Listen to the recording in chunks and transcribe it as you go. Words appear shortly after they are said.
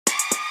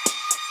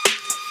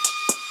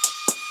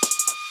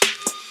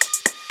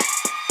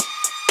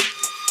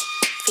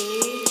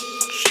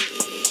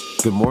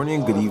Good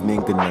morning, good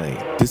evening, good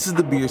night. This is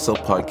the Be Yourself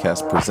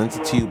podcast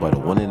presented to you by the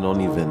one and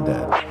only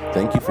Vendad.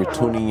 Thank you for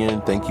tuning in,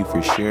 thank you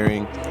for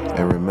sharing,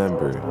 and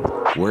remember,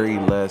 worry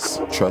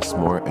less, trust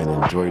more, and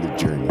enjoy the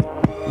journey.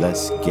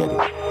 Let's get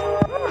it.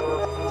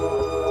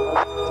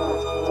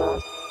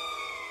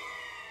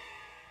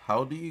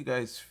 How do you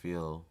guys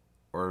feel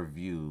or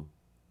view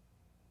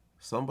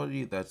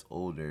somebody that's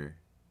older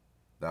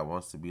that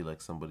wants to be like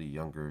somebody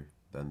younger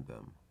than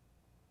them?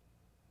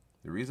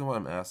 The reason why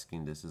I'm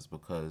asking this is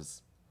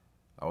because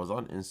I was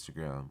on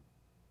Instagram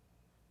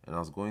and I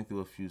was going through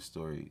a few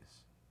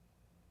stories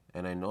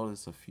and I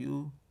noticed a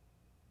few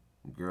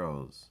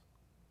girls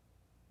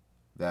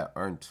that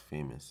aren't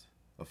famous.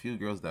 A few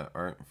girls that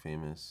aren't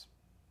famous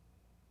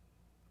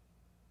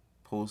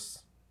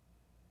post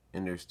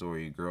in their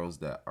story girls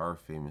that are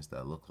famous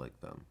that look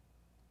like them.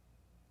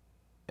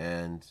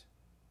 And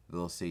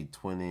they'll say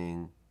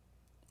twinning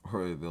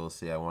or they'll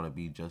say I want to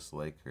be just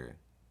like her.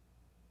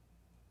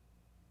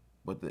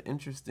 But the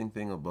interesting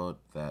thing about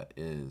that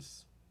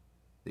is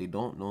they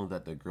don't know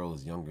that the girl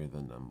is younger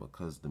than them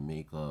because the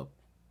makeup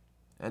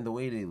and the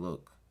way they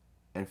look.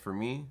 And for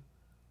me,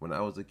 when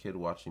I was a kid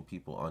watching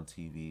people on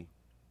TV,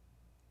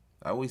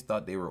 I always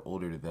thought they were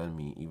older than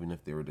me, even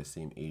if they were the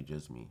same age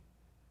as me.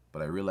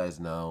 But I realize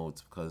now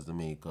it's because the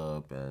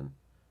makeup and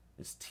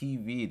it's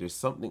TV. There's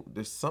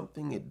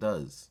something it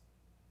does.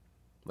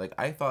 Like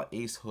I thought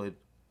Ace Hood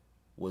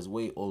was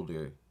way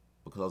older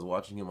because I was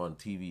watching him on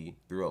TV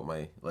throughout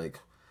my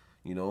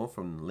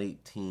from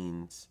late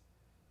teens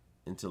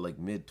into like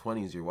mid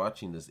 20s. You're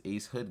watching this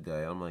Ace Hood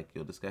guy. I'm like,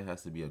 yo, this guy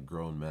has to be a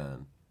grown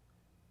man.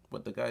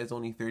 But the guy is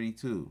only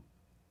 32.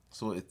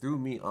 So it threw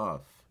me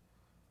off,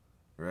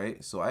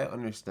 right? So I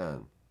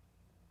understand.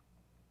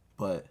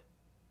 But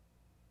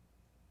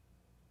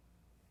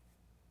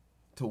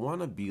to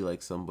want to be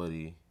like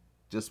somebody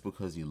just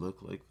because you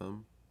look like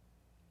them,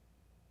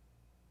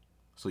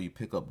 so you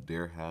pick up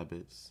their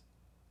habits.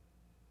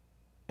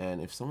 And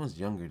if someone's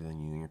younger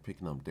than you and you're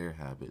picking up their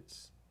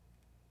habits,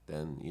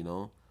 then,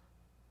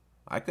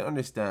 I can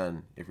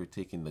understand if you're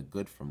taking the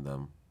good from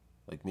them.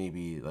 Like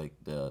maybe like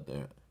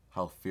the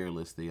how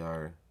fearless they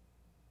are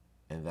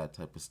and that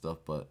type of stuff,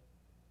 but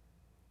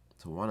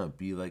to want to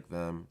be like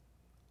them,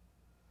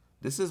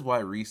 this is why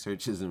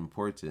research is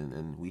important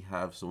and we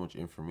have so much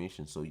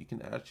information so you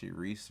can actually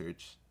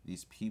research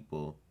these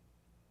people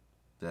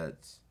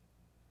that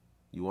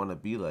you want to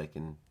be like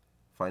and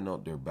find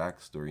out their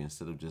backstory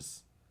instead of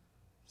just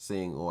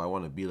saying, oh, I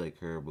want to be like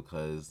her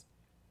because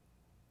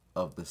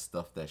of the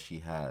stuff that she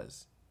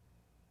has.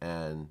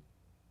 And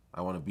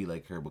I want to be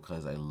like her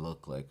because I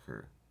look like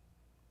her.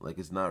 Like,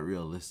 it's not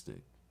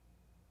realistic.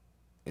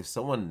 If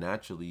someone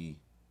naturally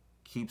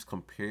keeps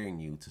comparing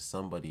you to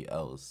somebody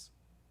else,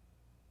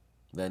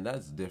 then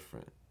that's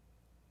different.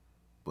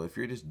 But if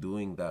you're just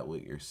doing that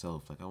with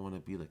yourself, like, I want to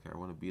be like her, I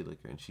want to be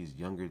like her, and she's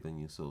younger than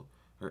you, so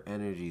her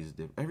energy is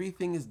different.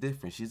 Everything is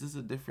different. She's just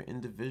a different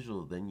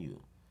individual than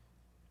you.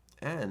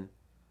 And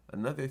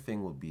another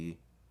thing would be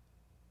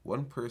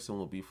one person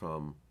will be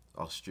from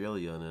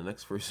Australia and the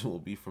next person will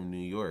be from New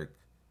York.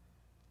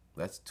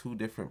 That's two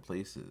different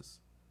places.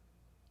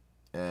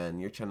 And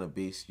you're trying to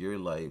base your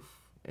life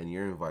and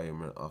your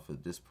environment off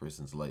of this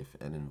person's life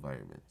and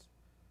environment.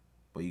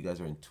 But you guys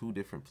are in two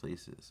different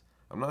places.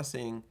 I'm not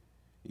saying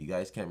you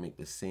guys can't make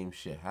the same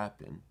shit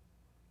happen.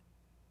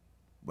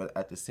 But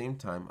at the same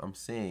time, I'm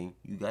saying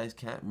you guys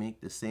can't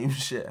make the same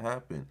shit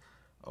happen.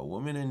 A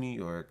woman in New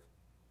York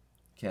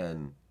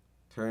can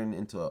turn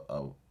into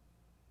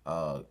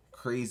a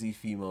crazy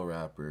female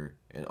rapper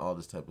and all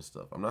this type of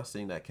stuff. I'm not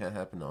saying that can't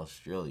happen in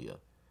Australia,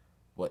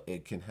 but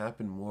it can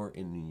happen more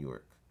in New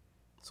York.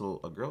 So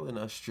a girl in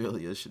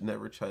Australia should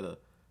never try to,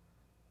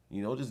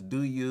 just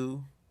do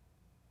you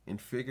and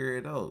figure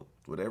it out.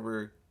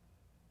 Whatever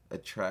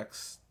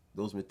attracts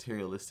those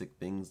materialistic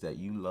things that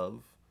you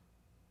love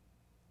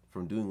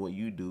from doing what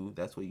you do,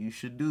 that's what you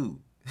should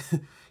do.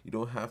 You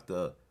don't have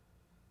to.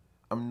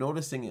 I'm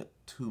noticing it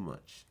too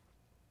much,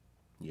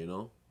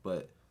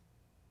 but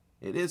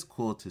it is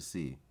cool to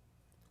see.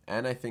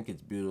 And I think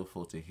it's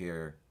beautiful to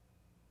hear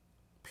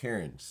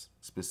parents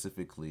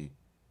specifically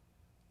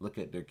look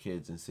at their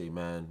kids and say,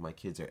 man, my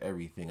kids are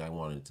everything I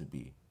wanted to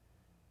be.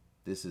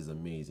 This is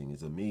amazing.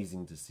 It's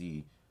amazing to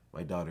see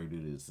my daughter do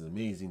this. It's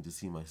amazing to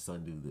see my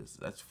son do this.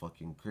 That's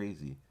fucking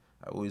crazy.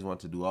 I always want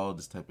to do all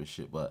this type of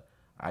shit, but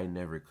I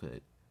never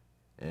could.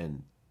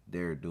 And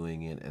they're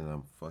doing it, and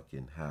I'm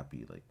fucking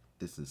happy. Like,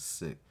 this is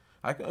sick.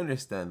 I can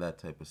understand that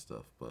type of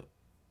stuff, but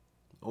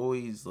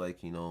always,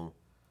 like,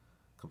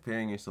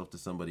 comparing yourself to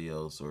somebody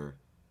else or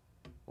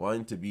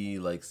wanting to be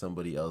like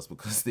somebody else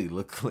because they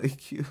look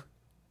like you.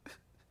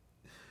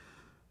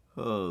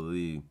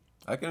 Holy.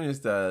 I can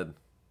understand.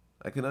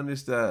 I can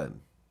understand.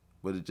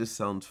 But it just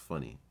sounds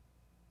funny.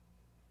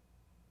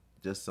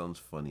 It just sounds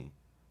funny.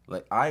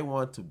 Like, I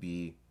want to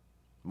be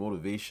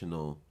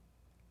motivational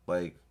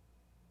like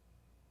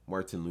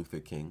Martin Luther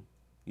King.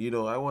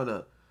 I want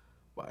to,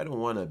 but I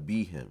don't want to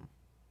be him.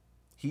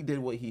 He did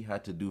what he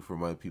had to do for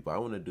my people. I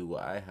want to do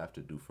what I have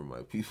to do for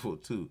my people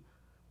too.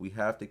 We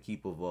have to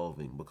keep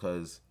evolving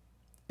because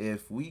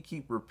if we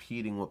keep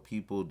repeating what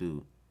people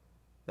do,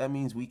 that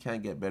means we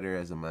can't get better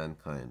as a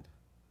mankind.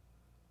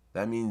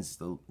 That means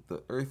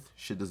the earth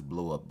should just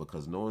blow up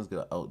because no one's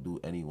gonna outdo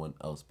anyone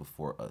else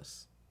before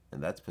us.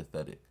 And that's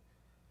pathetic.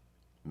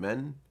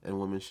 Men and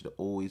women should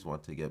always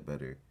want to get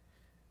better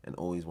and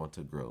always want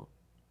to grow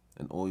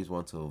and always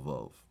want to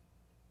evolve,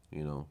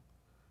 you know?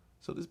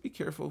 So just be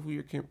careful who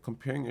you're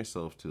comparing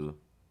yourself to.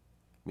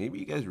 Maybe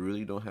you guys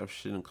really don't have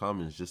shit in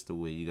common. It's just the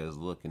way you guys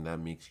look, and that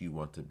makes you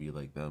want to be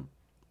like them.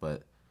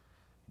 But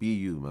be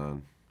you,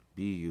 man.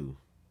 Be you.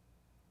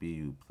 Be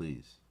you,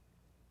 please.